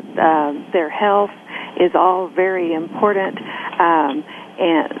diet, their health is all very important, and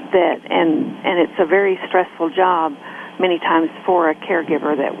it's a very stressful job many times for a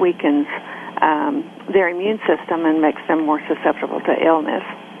caregiver that weakens their immune system and makes them more susceptible to illness.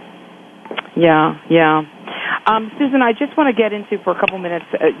 Yeah. Susan, I just want to get into for a couple minutes,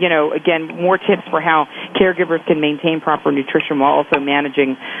 again, more tips for how caregivers can maintain proper nutrition while also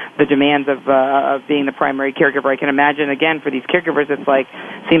managing the demands of being the primary caregiver. I can imagine, again, for these caregivers,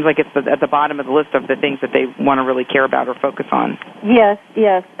 seems like it's at the bottom of the list of the things that they want to really care about or focus on. Yes.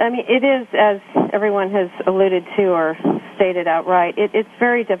 I mean, it is, as everyone has alluded to or stated outright, it's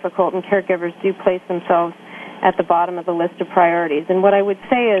very difficult, and caregivers do place themselves at the bottom of the list of priorities. And what I would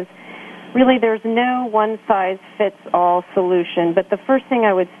say is, really, there's no one-size-fits-all solution, but the first thing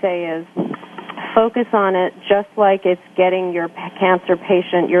I would say is focus on it just like it's getting your cancer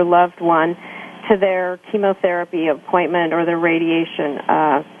patient, your loved one, to their chemotherapy appointment or their radiation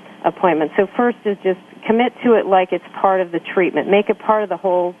appointment. So first is just commit to it like it's part of the treatment. Make it part of the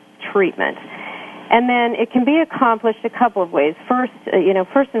whole treatment. And then it can be accomplished a couple of ways. First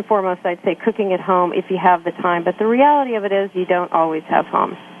and foremost, I'd say cooking at home if you have the time, but the reality of it is you don't always have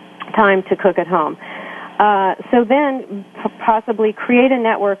time to cook at home. So then possibly create a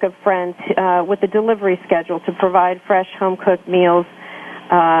network of friends with a delivery schedule to provide fresh home-cooked meals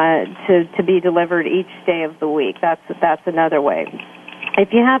to be delivered each day of the week. That's another way. If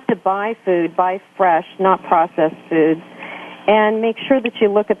you have to buy food, buy fresh, not processed foods, and make sure that you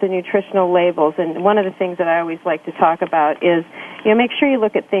look at the nutritional labels. And one of the things that I always like to talk about is, make sure you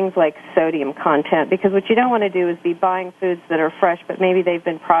look at things like sodium content, because what you don't want to do is be buying foods that are fresh, but maybe they've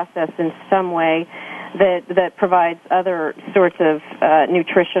been processed in some way that provides other sorts of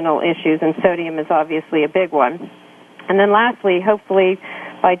nutritional issues, and sodium is obviously a big one. And then lastly, hopefully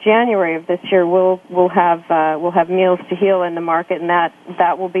by January of this year, we'll have Meals to Heal in the market, and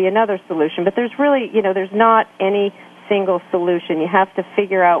that will be another solution. But there's really, there's not any single solution. You have to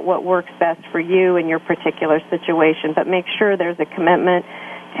figure out what works best for you in your particular situation, but make sure there's a commitment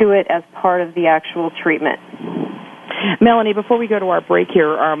to it as part of the actual treatment. Melanie, before we go to our break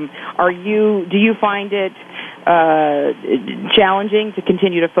here, do you find it challenging to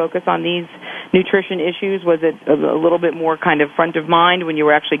continue to focus on these nutrition issues? Was it a little bit more kind of front of mind when you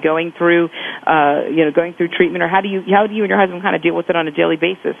were actually going through treatment, or how do you and your husband kind of deal with it on a daily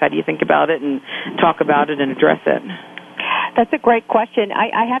basis? How do you think about it and talk about it and address it? That's a great question.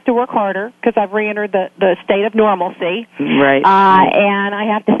 I have to work harder because I've re-entered the state of normalcy. Right. And I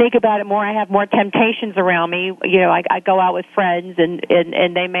have to think about it more. I have more temptations around me. I go out with friends and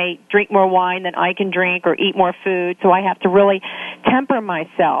they may drink more wine than I can drink or eat more food, so I have to really temper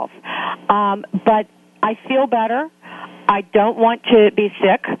myself. But I feel better. I don't want to be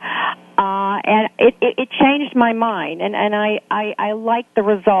sick. And it changed my mind, and I like the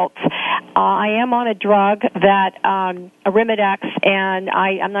results. I am on a drug that, Arimidex, and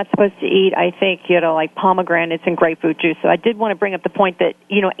I'm not supposed to eat, I think, like pomegranates and grapefruit juice. So I did want to bring up the point that,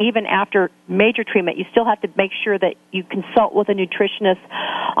 even after major treatment, you still have to make sure that you consult with a nutritionist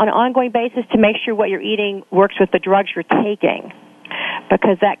on an ongoing basis to make sure what you're eating works with the drugs you're taking,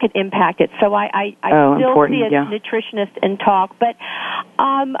 because that could impact it. So I still see a nutritionist and talk, but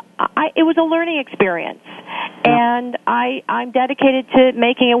it was a learning experience, and I'm dedicated to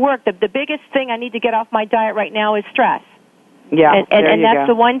making it work. The biggest thing I need to get off my diet right now is stress. Yeah, and that's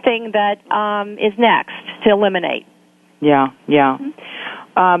the one thing that is next to eliminate. Yeah.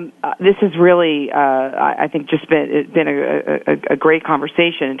 This has really, I think, just been a great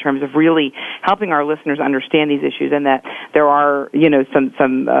conversation in terms of really helping our listeners understand these issues, and that there are,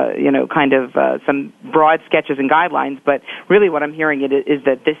 some broad sketches and guidelines. But really, what I'm hearing is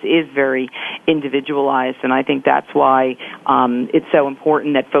that this is very individualized, and I think that's why it's so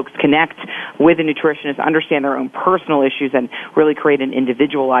important that folks connect with a nutritionist, understand their own personal issues, and really create an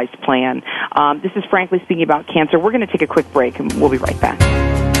individualized plan. This is Frankly Speaking About Cancer. We're going to take a quick break, and we'll be right back.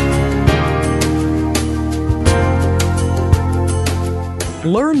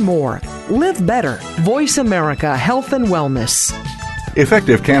 Learn more. Live better. Voice America Health and Wellness.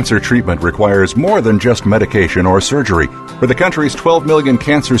 Effective cancer treatment requires more than just medication or surgery. For the country's 12 million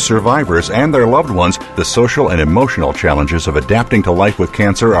cancer survivors and their loved ones, the social and emotional challenges of adapting to life with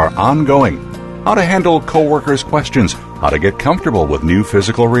cancer are ongoing. How to handle coworkers' questions, how to get comfortable with new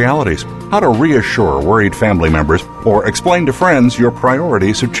physical realities, how to reassure worried family members, or explain to friends your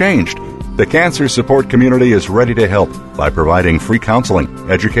priorities have changed. The Cancer Support Community is ready to help by providing free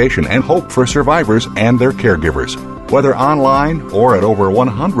counseling, education, and hope for survivors and their caregivers. Whether online or at over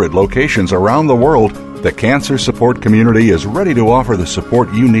 100 locations around the world, the Cancer Support Community is ready to offer the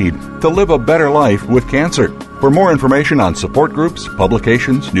support you need to live a better life with cancer. For more information on support groups,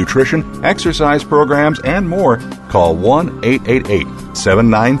 publications, nutrition, exercise programs, and more, call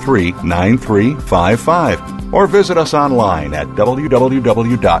 1-888-793-9355 or visit us online at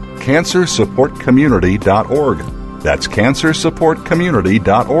www.cancersupportcommunity.org. That's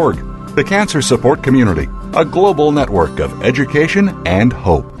cancersupportcommunity.org. The Cancer Support Community, a global network of education and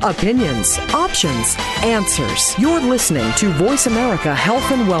hope. Opinions, options, answers. You're listening to Voice America Health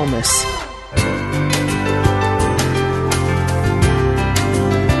and Wellness.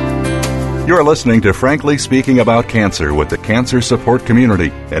 You're listening to Frankly Speaking About Cancer with the Cancer Support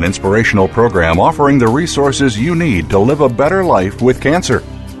Community, an inspirational program offering the resources you need to live a better life with cancer.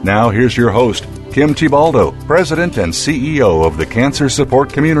 Now here's your host, Kim Thiboldeaux, President and CEO of the Cancer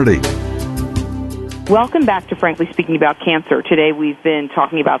Support Community. Welcome back to Frankly Speaking About Cancer. Today we've been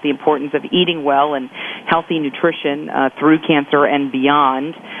talking about the importance of eating well and healthy nutrition through cancer and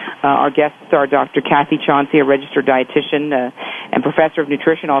beyond. Our guests are Dr. Kathy Chauncey, a registered dietitian and professor of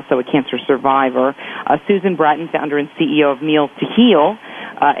nutrition, also a cancer survivor, Susan Bratton, founder and CEO of Meals to Heal,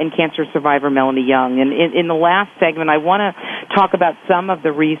 and cancer survivor Melanie Young. And in the last segment, I want to talk about some of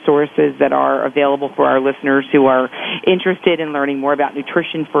the resources that are available for our listeners who are interested in learning more about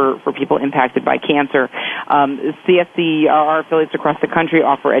nutrition for people impacted by cancer. CSC, our affiliates across the country,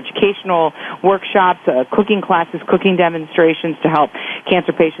 offer educational workshops, cooking classes, cooking demonstrations to help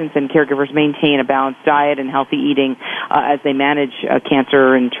cancer patients and caregivers maintain a balanced diet and healthy eating as they manage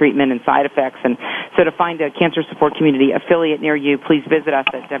cancer and treatment and side effects. And so to find a Cancer Support Community affiliate near you, please visit us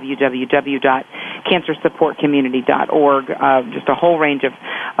at www.cancersupportcommunity.org. Just a whole range of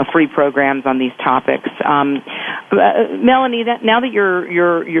free programs on these topics. Melanie, now that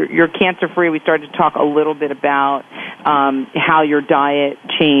you're cancer free, we started to talk a little bit about how your diet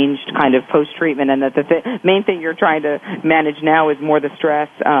changed kind of post treatment, and that the main thing you're trying to manage now is more the stress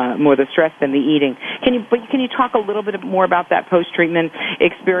than the eating. Can you talk a little bit more about that post treatment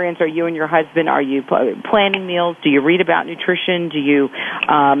experience? Are you and your husband, are you planning meals? Do you read about nutrition? Do you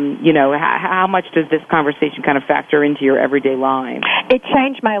how much does this conversation kind of factor into your everyday life? It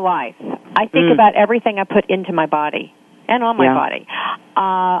changed my life. I think about everything I put into my body and on my body.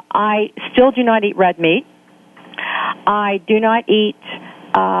 I still do not eat red meat. I do not eat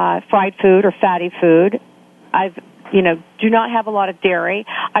fried food or fatty food. Do not have a lot of dairy.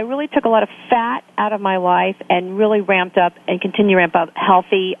 I really took a lot of fat out of my life and really ramped up and continue to ramp up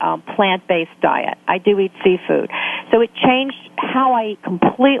healthy plant-based diet. I do eat seafood. So it changed how I eat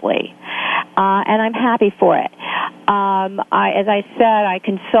completely, and I'm happy for it. As I said, I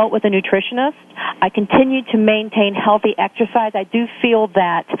consult with a nutritionist. I continue to maintain healthy exercise. I do feel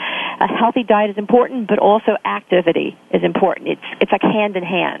that a healthy diet is important, but also activity is important. It's like hand in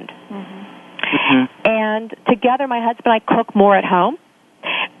hand. Mm-hmm. Mm-hmm. And together, my husband and I cook more at home.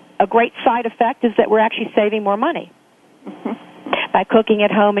 A great side effect is that we're actually saving more money by cooking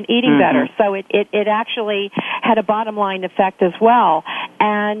at home and eating better. So it actually had a bottom line effect as well.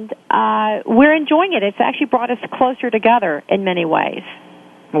 And we're enjoying it. It's actually brought us closer together in many ways.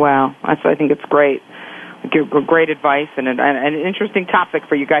 Wow. I think it's great. Great advice and an interesting topic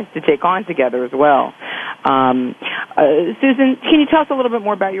for you guys to take on together as well. Susan, can you tell us a little bit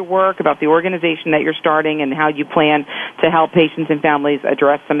more about your work, about the organization that you're starting, and how you plan to help patients and families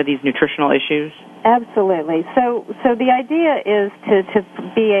address some of these nutritional issues? Absolutely. So the idea is to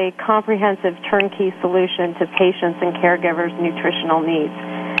be a comprehensive turnkey solution to patients and caregivers' nutritional needs.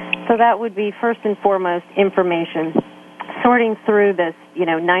 So that would be first and foremost information. Sorting through this,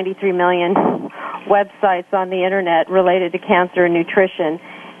 93 million websites on the internet related to cancer and nutrition,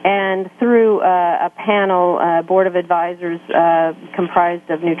 and through a panel, board of advisors comprised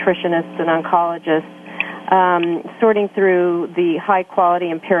of nutritionists and oncologists, sorting through the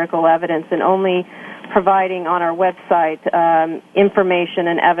high-quality empirical evidence and only providing on our website information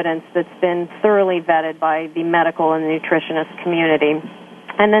and evidence that's been thoroughly vetted by the medical and nutritionist community.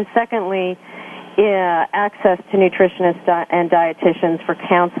 And then secondly, access to nutritionists and dietitians for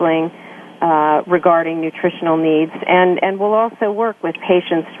counseling regarding nutritional needs. And we'll also work with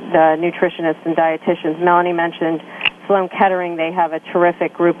patients, nutritionists and dietitians. Melanie mentioned Sloan Kettering. They have a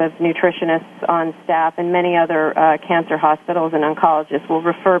terrific group of nutritionists on staff, and many other cancer hospitals and oncologists will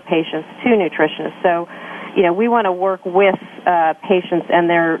refer patients to nutritionists. So, we want to work with patients and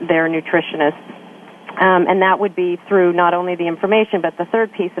their nutritionists. And that would be through not only the information, but the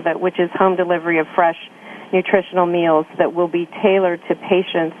third piece of it, which is home delivery of fresh nutritional meals that will be tailored to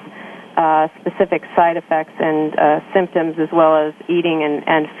patients' specific side effects and symptoms, as well as eating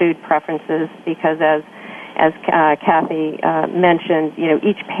and food preferences, because as Kathy mentioned,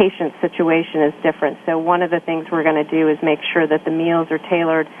 each patient's situation is different. So one of the things we're going to do is make sure that the meals are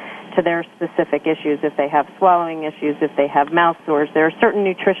tailored to their specific issues. If they have swallowing issues, if they have mouth sores, there are certain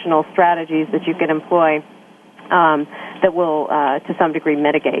nutritional strategies that you can employ that will, to some degree,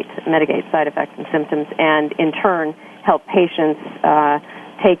 mitigate side effects and symptoms, and in turn help patients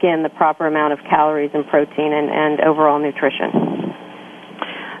take in the proper amount of calories and protein and overall nutrition.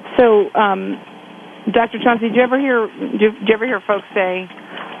 So, Dr. Chauncey, do you ever hear folks say,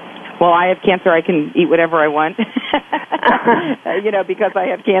 "Well, I have cancer, I can eat whatever I want," because I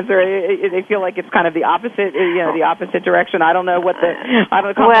have cancer? They feel like it's kind of the opposite, the opposite direction. I don't know what I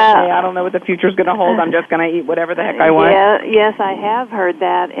don't know what the future's going to hold. I'm just going to eat whatever the heck I want. Yeah, yes, I have heard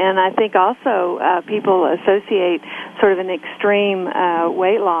that, and I think also people associate sort of an extreme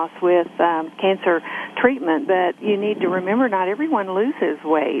weight loss with cancer treatment, but you need to remember not everyone loses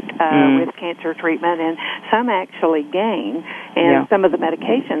weight with cancer treatment, and some actually gain, and some of the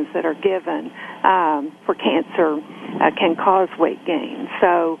medications that are given for cancer can cause weight gain.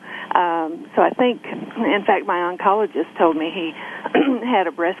 So I think, in fact, my oncologist told me he had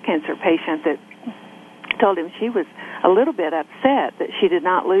a breast cancer patient that told him she was a little bit upset that she did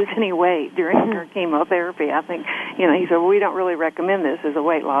not lose any weight during her chemotherapy. I think, he said, we don't really recommend this as a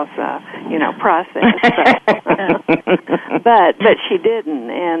weight loss, process. But she didn't.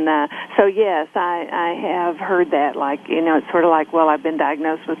 And so, yes, I have heard that. Like, it's sort of like, well, I've been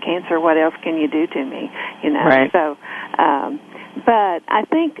diagnosed with cancer. What else can you do to me? Right. So, but I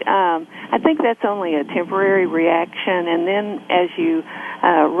think that's only a temporary reaction, and then as you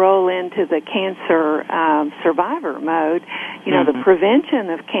roll into the cancer survivor mode, the prevention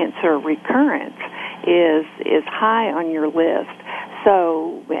of cancer recurrence is high on your list.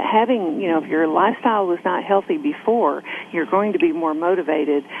 So having, if your lifestyle was not healthy before, you're going to be more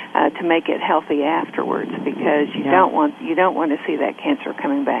motivated to make it healthy afterwards, because you don't want to see that cancer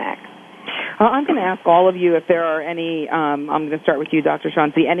coming back. I'm going to ask all of you if there are any, I'm going to start with you, Dr.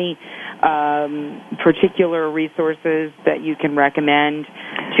 Chauncey, any particular resources that you can recommend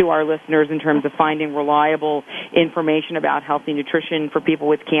to our listeners in terms of finding reliable information about healthy nutrition for people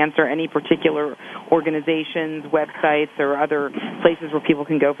with cancer, any particular organizations, websites, or other places where people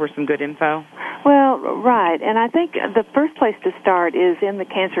can go for some good info? Well, right, and I think the first place to start is in the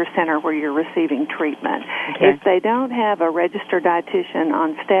cancer center where you're receiving treatment. Okay. If they don't have a registered dietitian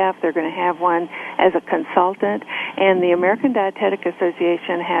on staff, they're going to have one as a consultant, and the American Dietetic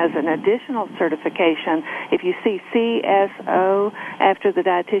Association has an additional certification. If you see CSO after the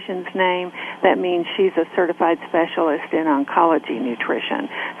dietitian's name, that means she's a certified specialist in oncology nutrition.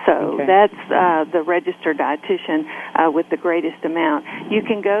 So that's the registered dietitian with the greatest amount. You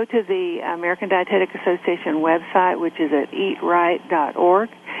can go to the American Dietetic Association website, which is at eatright.org,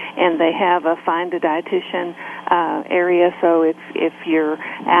 and they have a Find a Dietitian area. So if you're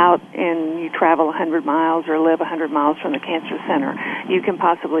out and you travel 100 miles or live 100 miles from the cancer center, you can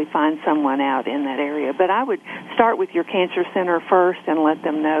possibly find someone out in that area. But I would start with your cancer center first and let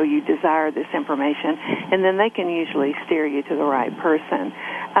them know you desire this information, and then they can usually steer you to the right person.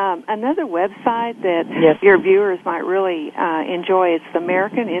 Another website that your viewers might really enjoy is the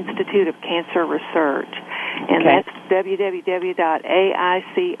American Institute of Cancer Research, and that's www.aicr.org,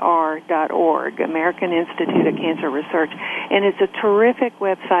 American Institute of Cancer Research. And it's a terrific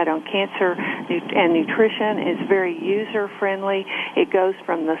website on cancer and nutrition. It's very user-friendly. It goes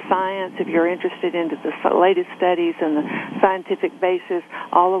from the science, if you're interested into the latest studies and the scientific basis,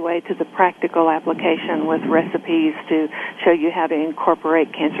 all the way to the practical application with recipes to show you how to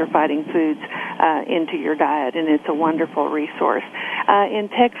incorporate cancer-fighting foods into your diet, and it's a wonderful resource. In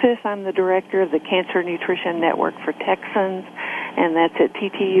Texas, I'm the director of the Cancer Nutrition Network for Texans, and that's at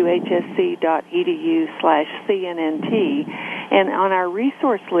ttuhsc.edu/CNNT. And on our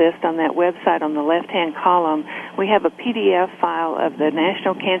resource list on that website on the left-hand column, we have a PDF file of the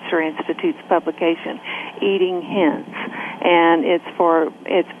National Cancer Institute's publication, Eating Hints. And it's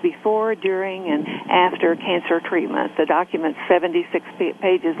before, during, and after cancer treatment. The document's 76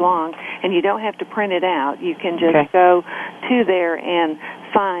 pages long, and you don't have to print it out. You can just go to there and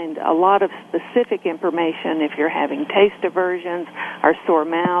find a lot of specific information if you're having taste aversions or sore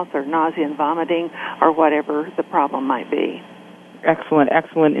mouth or nausea and vomiting or whatever the problem might be.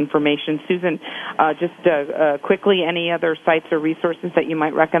 Excellent information. Susan, just quickly, any other sites or resources that you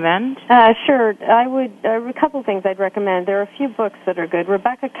might recommend? Sure. I would, a couple of things I'd recommend. There are a few books that are good.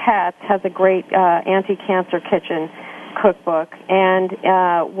 Rebecca Katz has a great anti-cancer kitchen cookbook, and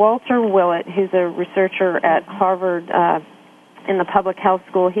Walter Willett, who's a researcher at Harvard in the public health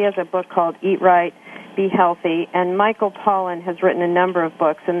school. He has a book called Eat Right, Be Healthy, and Michael Pollan has written a number of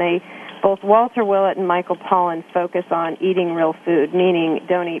books, and both Walter Willett and Michael Pollan focus on eating real food, meaning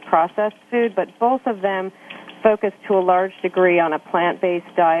don't eat processed food, but both of them focus to a large degree on a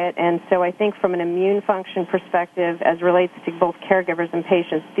plant-based diet. And so I think from an immune function perspective, as relates to both caregivers and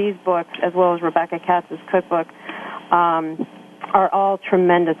patients, these books, as well as Rebecca Katz's cookbook, are all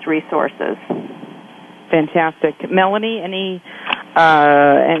tremendous resources. Fantastic. Melanie, any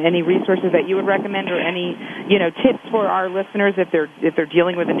resources that you would recommend, or any tips for our listeners if they're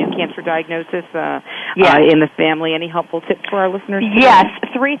dealing with a new cancer diagnosis in the family? Any helpful tips for our listeners? Yes,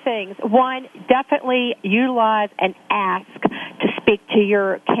 3 things. 1, definitely utilize and ask to speak to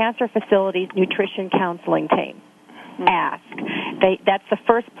your cancer facility's nutrition counseling team. Ask. That's the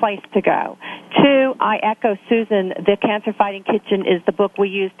first place to go. 2, I echo Susan. The Cancer Fighting Kitchen is the book we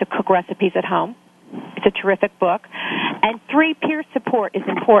use to cook recipes at home. It's a terrific book. And 3, peer support is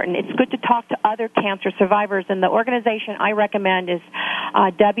important. It's good to talk to other cancer survivors, and the organization I recommend is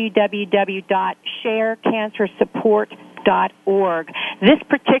www.sharecancersupport.org. This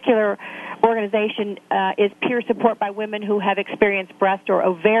particular organization is peer support by women who have experienced breast or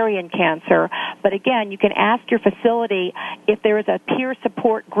ovarian cancer. But again, you can ask your facility if there is a peer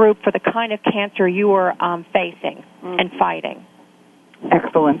support group for the kind of cancer you are facing and fighting.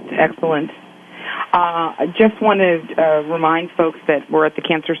 Excellent. I just want to remind folks that we're at the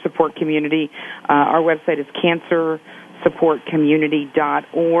Cancer Support Community. Our website is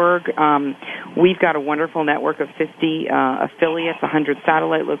cancersupportcommunity.org. We've got a wonderful network of 50 affiliates, 100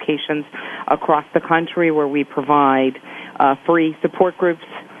 satellite locations across the country where we provide free support groups,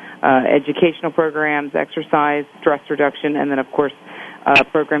 educational programs, exercise, stress reduction, and then, of course,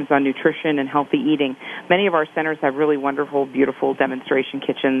 programs on nutrition and healthy eating. Many of our centers have really wonderful, beautiful demonstration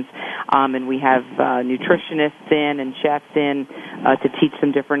kitchens, and we have nutritionists in and chefs in to teach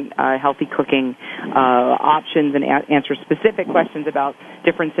them different healthy cooking options and answer specific questions about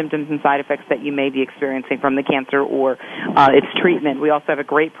different symptoms and side effects that you may be experiencing from the cancer or its treatment. We also have a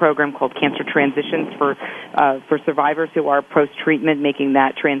great program called Cancer Transitions for survivors who are post-treatment, making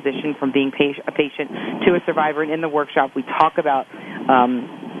that transition from being a patient to a survivor. And in the workshop, we talk about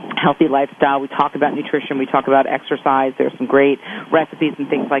healthy lifestyle. We talk about nutrition. We talk about exercise. There's some great recipes and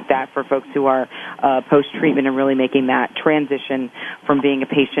things like that for folks who are post-treatment and really making that transition from being a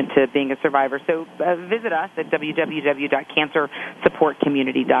patient to being a survivor. So visit us at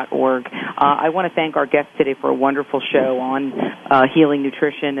www.cancersupportcommunity.org. I want to thank our guests today for a wonderful show on healing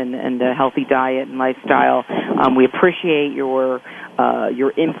nutrition and a healthy diet and lifestyle. We appreciate your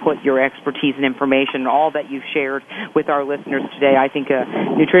input, your expertise and information, all that you've shared with our listeners today. I think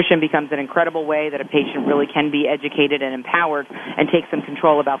nutrition becomes an incredible way that a patient really can be educated and empowered and take some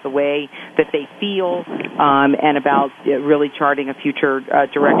control about the way that they feel and about really charting a future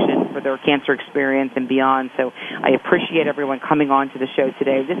direction for their cancer experience and beyond. So I appreciate everyone coming on to the show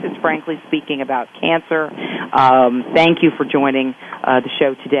today. This is Frankly Speaking About Cancer. Thank you for joining the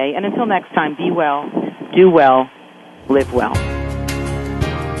show today. And until next time, be well, do well, live well.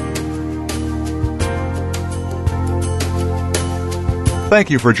 Thank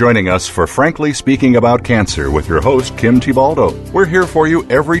you for joining us for Frankly Speaking About Cancer with your host, Kim Thibaldo. We're here for you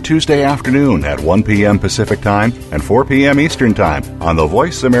every Tuesday afternoon at 1 p.m. Pacific Time and 4 p.m. Eastern Time on the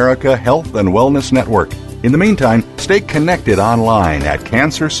Voice America Health and Wellness Network. In the meantime, stay connected online at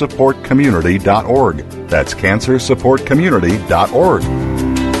cancersupportcommunity.org. That's cancersupportcommunity.org.